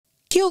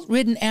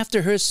Guilt-ridden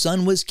after her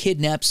son was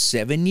kidnapped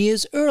 7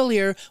 years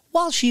earlier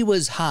while she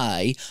was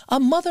high, a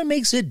mother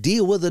makes a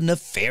deal with a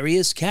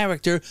nefarious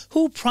character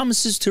who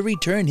promises to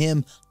return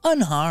him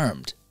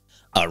unharmed.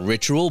 A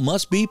ritual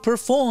must be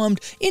performed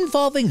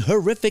involving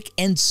horrific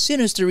and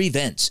sinister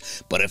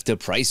events, but if the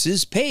price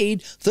is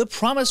paid, the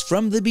promise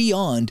from the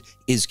beyond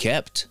is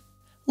kept.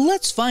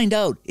 Let's find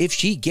out if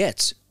she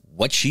gets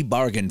what she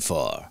bargained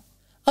for.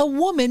 A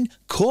woman,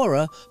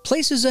 Cora,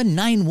 places a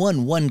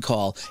 911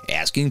 call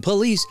asking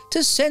police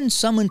to send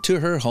someone to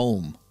her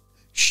home.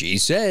 She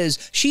says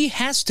she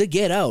has to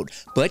get out,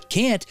 but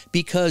can't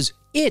because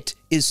it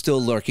is still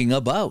lurking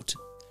about.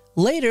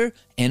 Later,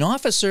 an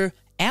officer,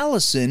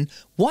 Allison,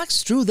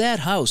 walks through that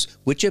house,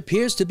 which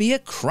appears to be a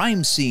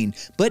crime scene,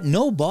 but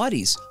no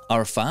bodies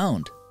are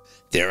found.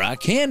 There are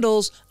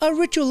candles, a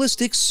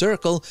ritualistic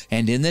circle,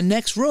 and in the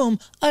next room,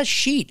 a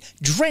sheet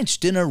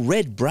drenched in a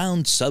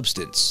red-brown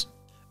substance.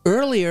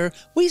 Earlier,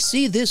 we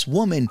see this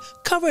woman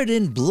covered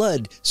in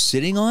blood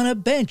sitting on a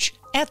bench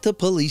at the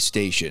police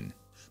station.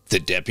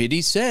 The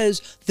deputy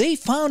says they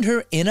found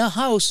her in a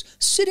house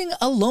sitting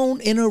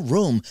alone in a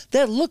room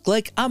that looked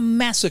like a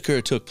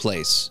massacre took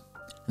place.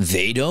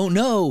 They don't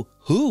know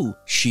who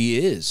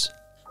she is.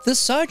 The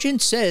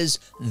sergeant says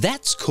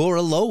that's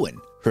Cora Lowen,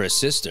 her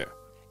sister.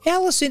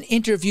 Allison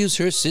interviews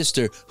her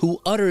sister, who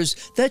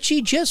utters that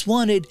she just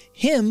wanted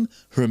him,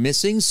 her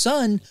missing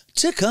son,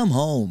 to come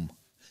home.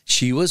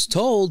 She was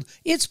told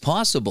it's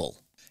possible.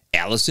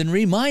 Allison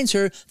reminds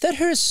her that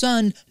her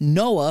son,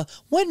 Noah,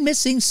 went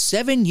missing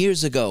 7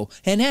 years ago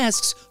and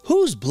asks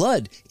whose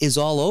blood is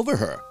all over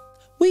her.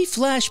 We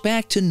flash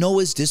back to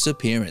Noah's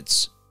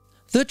disappearance.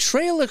 The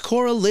trailer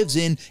Cora lives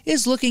in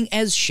is looking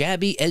as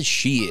shabby as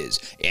she is,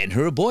 and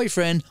her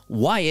boyfriend,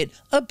 Wyatt,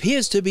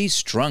 appears to be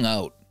strung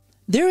out.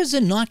 There is a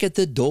knock at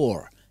the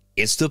door.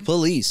 It's the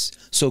police,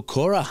 so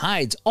Cora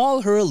hides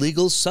all her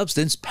illegal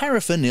substance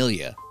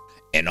paraphernalia.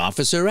 An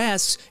officer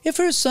asks if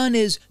her son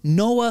is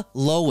Noah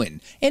Lowen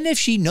and if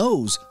she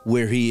knows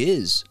where he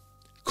is.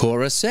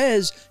 Cora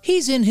says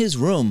he's in his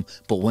room,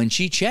 but when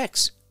she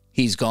checks,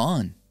 he's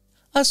gone.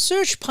 A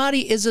search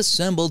party is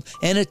assembled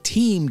and a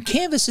team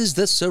canvasses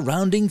the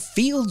surrounding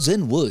fields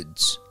and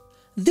woods.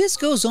 This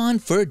goes on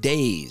for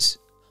days.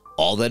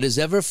 All that is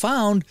ever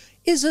found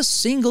is a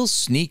single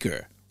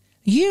sneaker.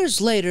 Years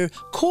later,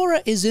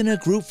 Cora is in a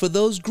group for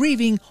those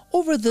grieving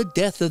over the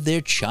death of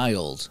their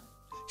child.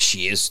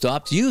 She has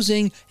stopped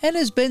using and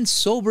has been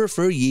sober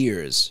for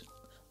years.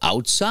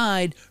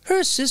 Outside,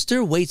 her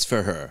sister waits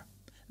for her.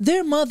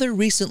 Their mother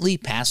recently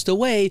passed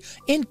away,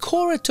 and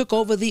Cora took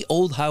over the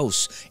old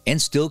house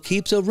and still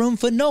keeps a room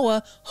for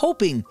Noah,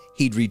 hoping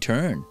he'd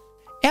return.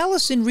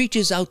 Allison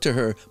reaches out to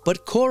her,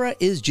 but Cora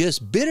is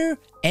just bitter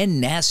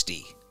and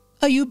nasty.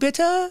 Are you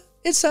bitter?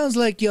 It sounds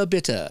like you're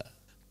bitter.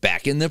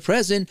 Back in the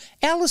present,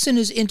 Allison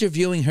is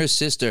interviewing her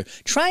sister,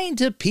 trying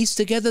to piece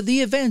together the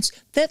events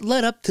that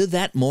led up to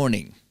that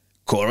morning.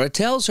 Cora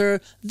tells her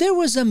there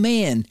was a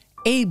man,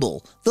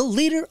 Abel, the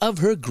leader of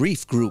her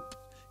grief group.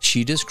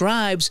 She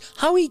describes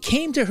how he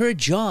came to her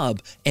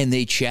job and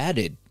they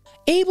chatted.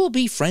 Abel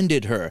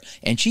befriended her,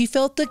 and she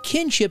felt the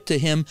kinship to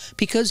him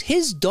because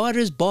his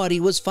daughter's body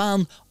was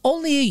found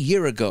only a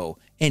year ago,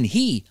 and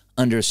he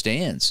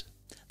understands.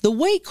 The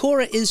way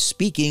Cora is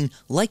speaking,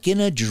 like in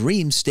a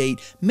dream state,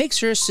 makes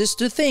her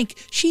sister think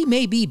she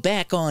may be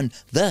back on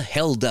the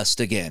hell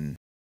dust again.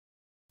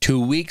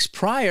 2 weeks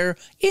prior,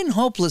 in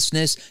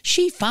hopelessness,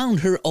 she found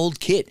her old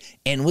kit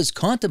and was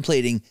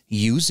contemplating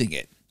using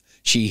it.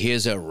 She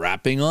hears a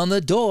rapping on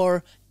the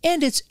door,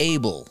 and it's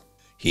Abel.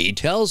 He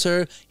tells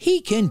her he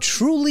can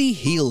truly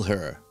heal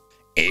her.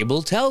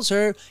 Abel tells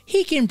her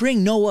he can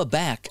bring Noah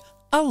back,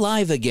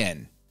 alive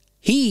again.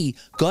 He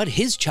got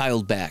his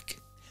child back.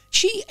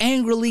 She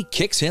angrily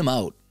kicks him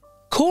out.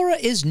 Cora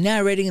is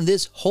narrating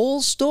this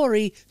whole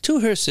story to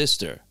her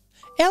sister.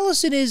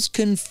 Allison is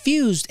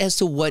confused as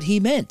to what he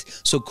meant,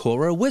 so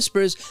Cora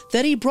whispers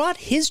that he brought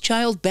his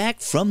child back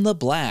from the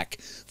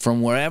black,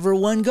 from wherever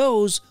one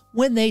goes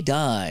when they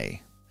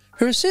die.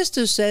 Her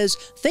sister says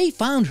they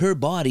found her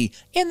body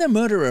and the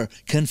murderer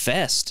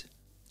confessed.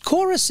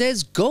 Cora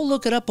says go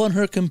look it up on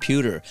her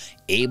computer.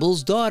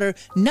 Abel's daughter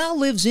now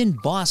lives in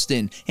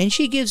Boston, and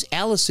she gives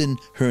Allison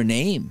her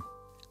name.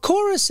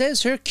 Cora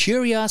says her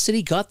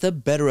curiosity got the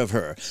better of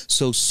her,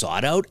 so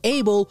sought out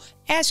Abel,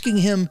 asking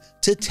him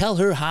to tell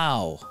her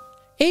how.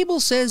 Abel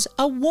says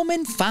a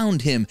woman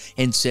found him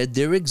and said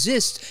there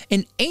exists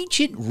an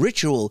ancient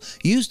ritual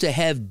used to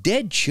have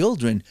dead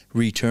children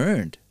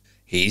returned.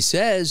 He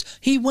says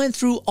he went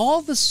through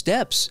all the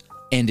steps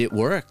and it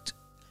worked.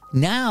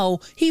 Now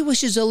he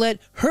wishes to let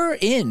her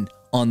in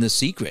on the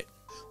secret.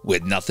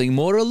 With nothing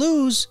more to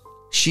lose,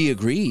 she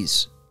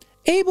agrees.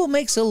 Abel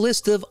makes a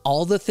list of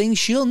all the things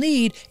she'll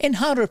need and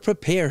how to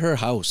prepare her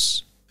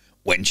house.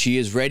 When she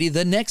is ready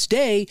the next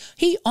day,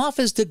 he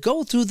offers to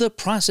go through the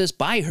process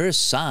by her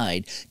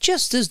side,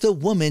 just as the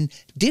woman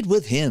did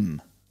with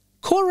him.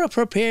 Cora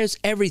prepares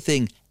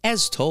everything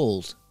as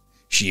told.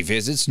 She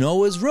visits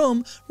Noah's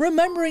room,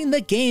 remembering the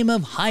game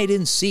of hide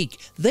and seek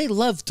they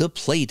loved to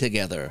play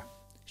together.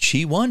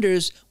 She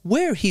wonders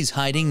where he's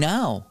hiding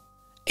now.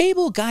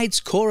 Abel guides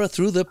Cora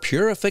through the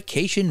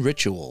purification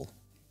ritual.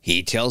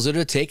 He tells her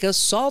to take a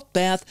salt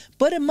bath,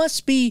 but it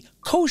must be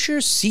kosher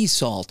sea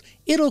salt.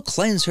 It'll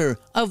cleanse her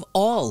of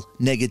all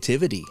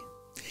negativity.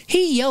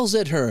 He yells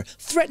at her,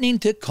 threatening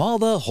to call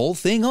the whole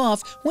thing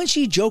off when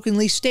she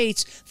jokingly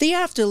states the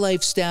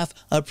Afterlife staff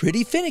are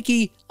pretty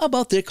finicky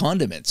about their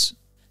condiments.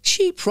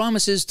 She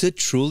promises to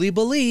truly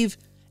believe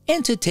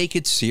and to take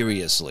it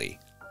seriously.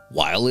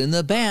 While in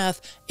the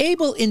bath,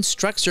 Abel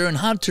instructs her on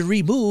how to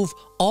remove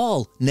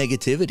all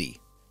negativity.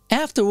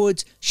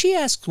 Afterwards, she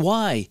asks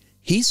why.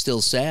 He's still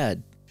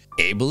sad.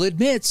 Abel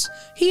admits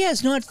he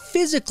has not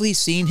physically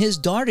seen his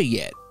daughter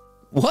yet.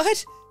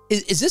 What?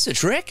 Is this a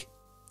trick?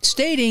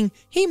 Stating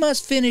he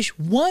must finish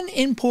one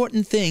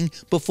important thing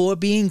before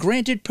being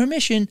granted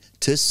permission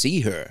to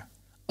see her.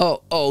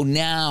 Oh,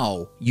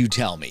 now you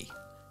tell me.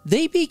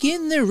 They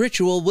begin their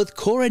ritual with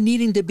Cora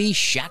needing to be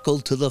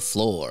shackled to the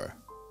floor.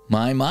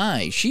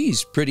 My,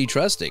 she's pretty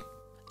trusting.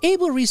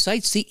 Abel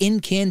recites the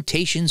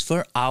incantations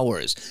for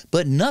hours,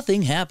 but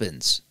nothing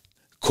happens.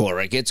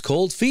 Cora gets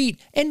cold feet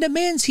and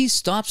demands he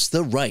stops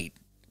the rite,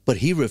 but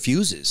he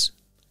refuses.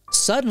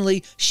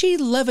 Suddenly, she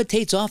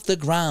levitates off the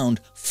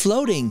ground,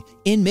 floating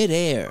in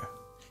midair.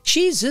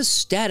 She's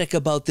ecstatic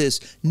about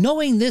this,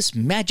 knowing this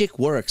magic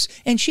works,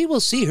 and she will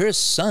see her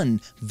son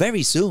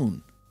very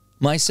soon.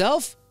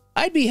 Myself,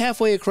 I'd be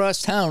halfway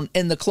across town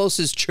in the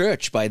closest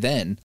church by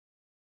then.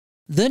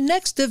 The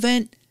next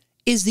event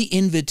is the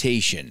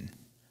invitation.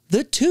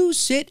 The two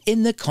sit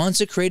in the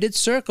consecrated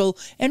circle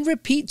and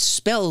repeat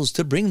spells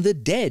to bring the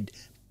dead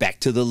back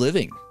to the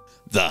living.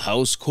 The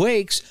house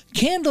quakes,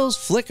 candles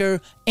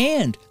flicker,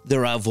 and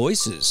there are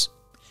voices.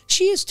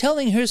 She is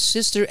telling her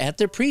sister at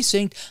the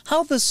precinct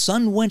how the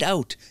sun went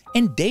out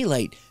and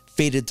daylight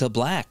faded to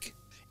black.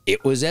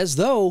 It was as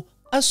though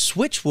a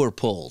switch were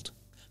pulled.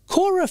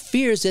 Cora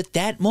fears at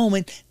that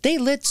moment they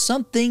let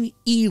something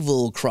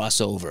evil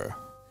cross over.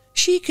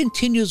 She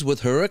continues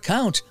with her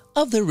account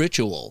of the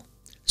ritual.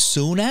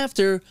 Soon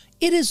after,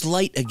 it is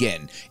light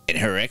again, and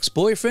her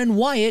ex-boyfriend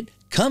Wyatt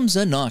comes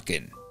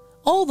a-knocking.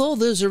 Although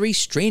there's a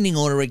restraining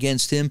order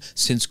against him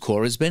since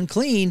Cora's been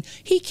clean,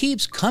 he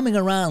keeps coming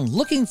around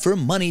looking for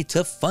money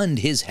to fund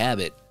his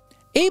habit.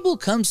 Abel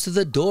comes to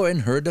the door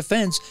in her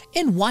defense,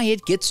 and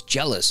Wyatt gets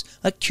jealous,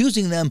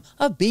 accusing them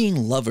of being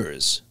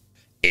lovers.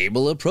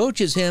 Abel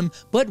approaches him,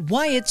 but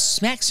Wyatt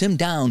smacks him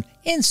down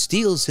and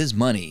steals his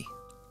money.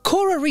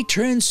 Cora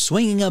returns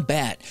swinging a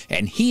bat,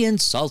 and he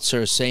insults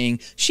her, saying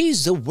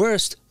she's the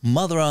worst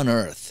mother on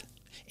earth.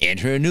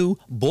 And her new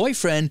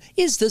boyfriend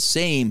is the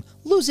same,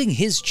 losing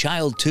his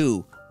child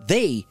too.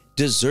 They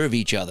deserve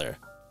each other.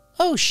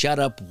 Oh, shut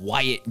up,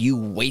 Wyatt, you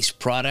waste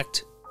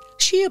product.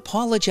 She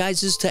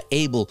apologizes to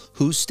Abel,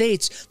 who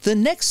states the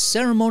next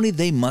ceremony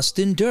they must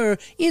endure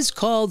is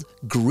called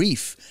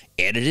grief,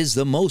 and it is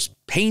the most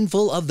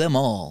painful of them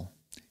all.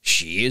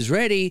 She is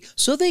ready,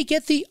 so they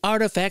get the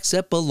artifacts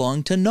that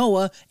belong to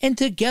Noah, and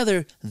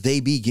together they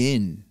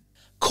begin.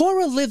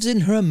 Cora lives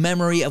in her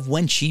memory of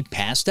when she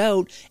passed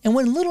out, and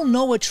when little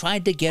Noah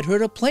tried to get her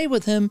to play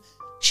with him,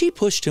 she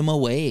pushed him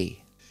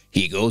away.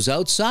 He goes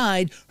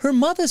outside, her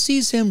mother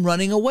sees him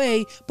running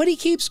away, but he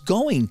keeps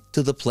going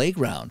to the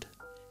playground.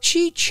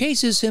 She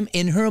chases him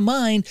in her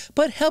mind,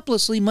 but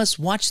helplessly must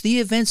watch the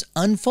events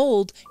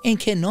unfold and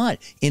cannot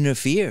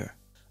interfere.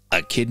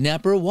 A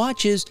kidnapper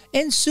watches,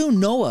 and soon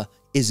Noah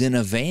is in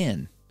a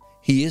van.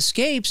 He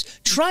escapes,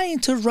 trying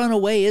to run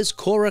away as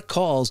Cora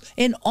calls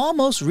and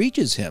almost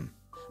reaches him.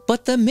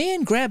 But the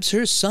man grabs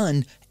her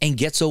son and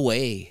gets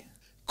away.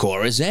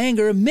 Cora's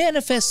anger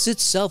manifests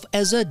itself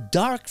as a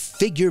dark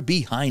figure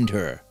behind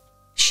her.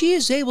 She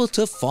is able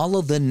to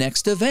follow the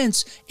next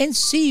events and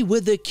see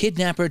where the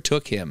kidnapper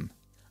took him.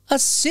 A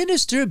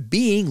sinister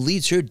being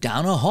leads her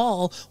down a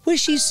hall where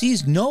she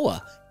sees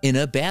Noah in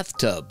a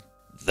bathtub,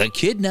 the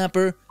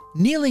kidnapper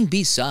kneeling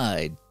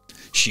beside.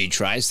 She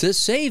tries to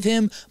save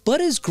him,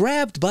 but is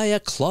grabbed by a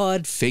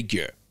clawed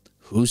figure,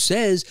 who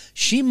says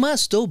she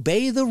must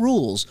obey the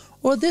rules,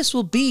 or this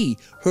will be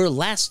her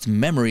last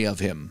memory of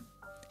him.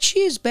 She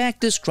is back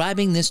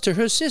describing this to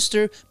her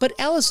sister, but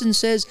Allison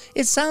says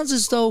it sounds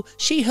as though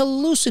she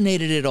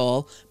hallucinated it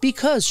all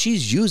because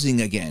she's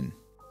using again.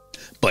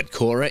 But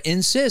Cora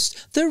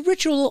insists the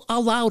ritual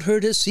allowed her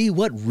to see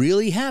what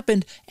really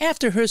happened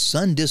after her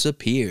son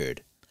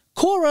disappeared.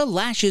 Cora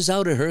lashes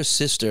out at her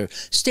sister,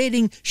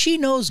 stating she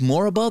knows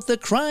more about the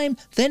crime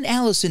than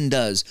Allison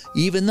does,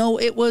 even though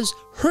it was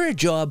her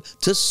job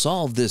to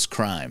solve this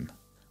crime.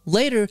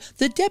 Later,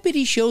 the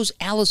deputy shows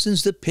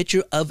Allison's the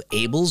picture of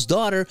Abel's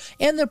daughter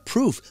and the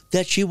proof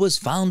that she was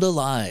found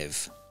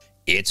alive.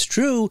 It's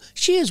true,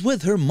 she is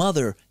with her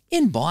mother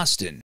in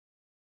Boston.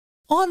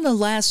 On the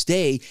last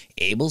day,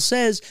 Abel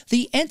says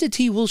the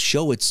entity will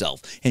show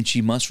itself, and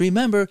she must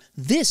remember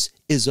this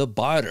is a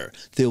barter.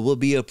 There will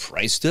be a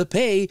price to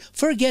pay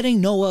for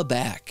getting Noah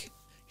back.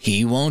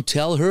 He won't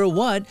tell her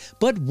what,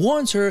 but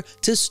warns her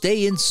to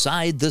stay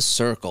inside the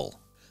circle.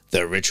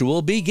 The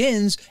ritual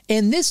begins,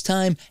 and this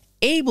time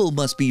Abel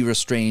must be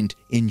restrained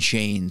in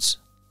chains.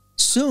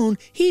 Soon,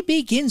 he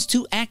begins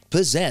to act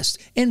possessed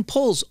and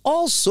pulls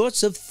all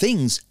sorts of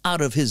things out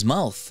of his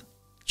mouth.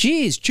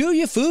 "Geez, chew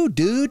your food,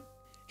 dude."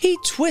 He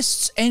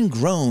twists and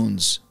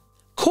groans.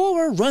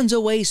 Cora runs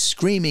away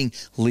screaming,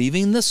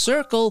 leaving the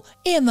circle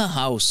and the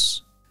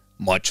house.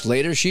 Much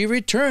later she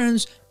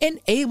returns, and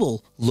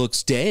Abel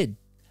looks dead.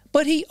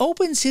 But he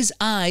opens his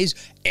eyes,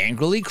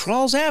 angrily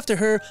crawls after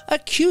her,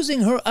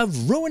 accusing her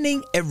of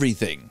ruining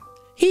everything.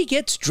 He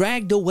gets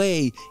dragged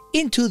away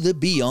into the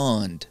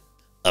beyond.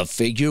 A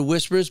figure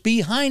whispers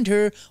behind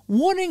her,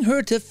 warning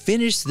her to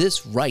finish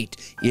this right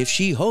if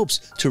she hopes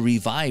to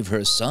revive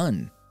her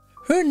son.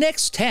 Her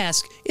next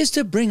task is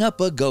to bring up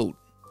a goat.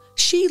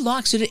 She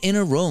locks it in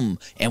a room,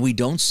 and we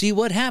don't see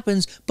what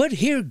happens, but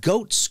hear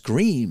goat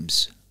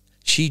screams.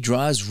 She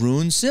draws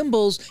rune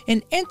symbols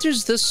and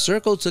enters the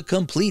circle to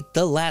complete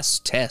the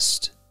last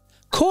test.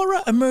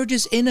 Cora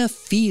emerges in a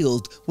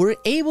field where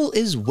Abel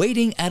is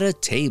waiting at a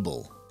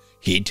table.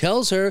 He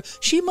tells her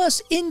she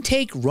must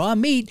intake raw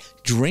meat,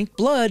 drink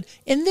blood,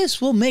 and this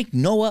will make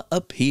Noah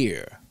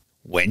appear.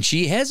 When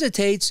she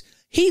hesitates,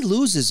 he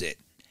loses it.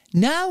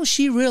 Now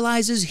she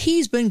realizes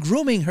he's been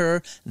grooming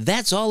her.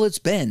 That's all it's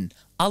been,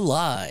 a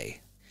lie.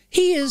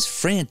 He is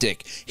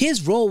frantic.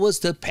 His role was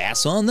to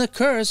pass on the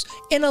curse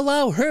and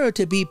allow her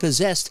to be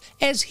possessed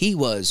as he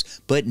was,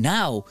 but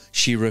now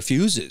she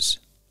refuses.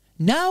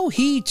 Now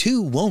he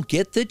too won't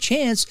get the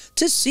chance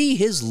to see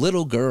his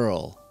little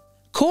girl.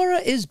 Cora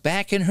is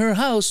back in her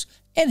house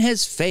and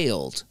has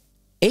failed.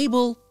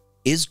 Abel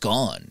is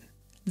gone.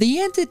 The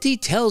entity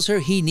tells her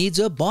he needs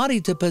a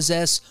body to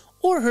possess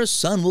or her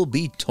son will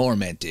be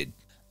tormented.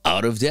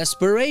 Out of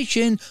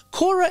desperation,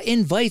 Cora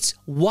invites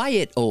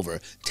Wyatt over,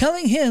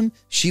 telling him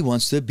she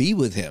wants to be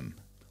with him.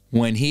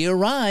 When he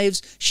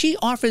arrives, she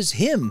offers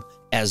him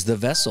as the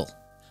vessel.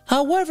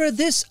 However,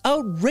 this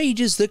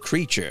outrages the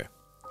creature.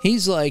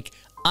 He's like,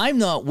 "I'm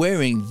not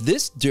wearing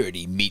this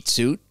dirty meat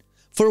suit."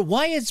 For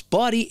Wyatt's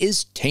body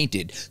is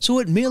tainted, so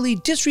it merely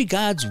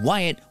disregards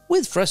Wyatt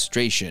with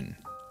frustration.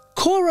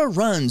 Cora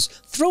runs,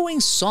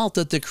 throwing salt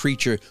at the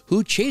creature,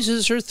 who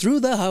chases her through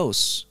the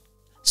house.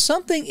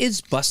 Something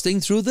is busting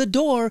through the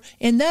door,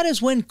 and that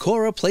is when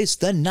Cora placed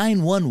the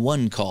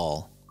 911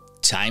 call.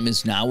 Time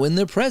is now in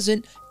the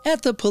present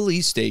at the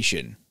police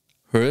station.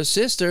 Her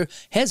sister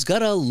has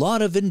got a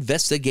lot of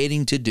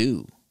investigating to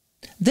do.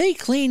 They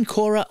clean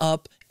Cora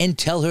up and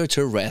tell her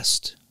to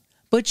rest.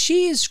 But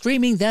she is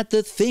screaming that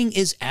the thing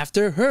is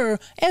after her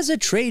as a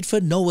trade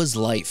for Noah's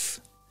life.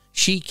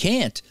 She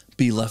can't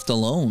be left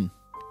alone.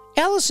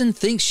 Allison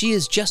thinks she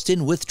is just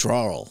in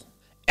withdrawal.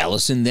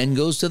 Allison then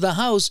goes to the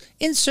house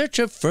in search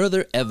of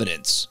further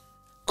evidence.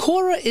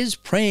 Cora is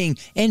praying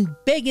and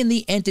begging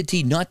the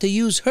entity not to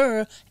use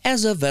her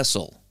as a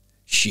vessel.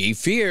 She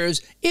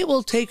fears it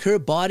will take her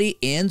body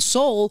and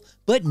soul,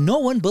 but no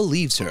one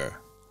believes her.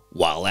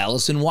 While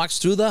Allison walks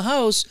through the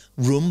house,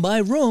 room by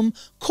room,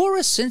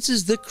 Cora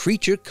senses the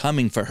creature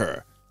coming for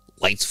her.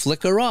 Lights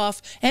flicker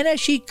off, and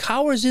as she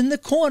cowers in the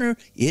corner,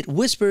 it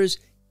whispers,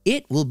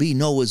 "It will be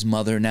Noah's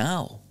mother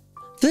now."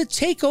 The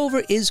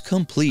takeover is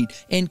complete,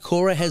 and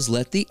Cora has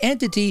let the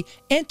entity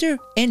enter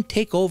and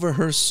take over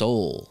her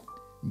soul.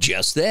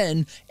 Just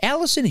then,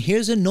 Allison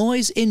hears a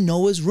noise in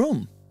Noah's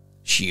room.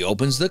 She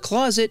opens the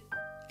closet,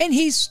 and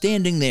he's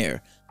standing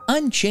there,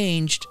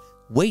 unchanged,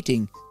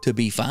 waiting to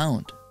be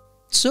found.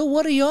 So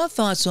what are your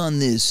thoughts on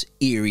this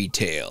eerie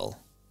tale?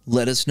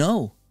 Let us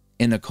know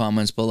in the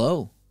comments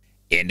below.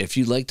 And if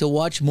you'd like to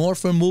watch more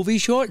from Movie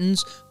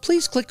Shortens,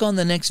 please click on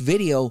the next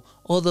video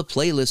or the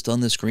playlist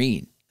on the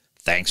screen.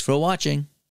 Thanks for watching.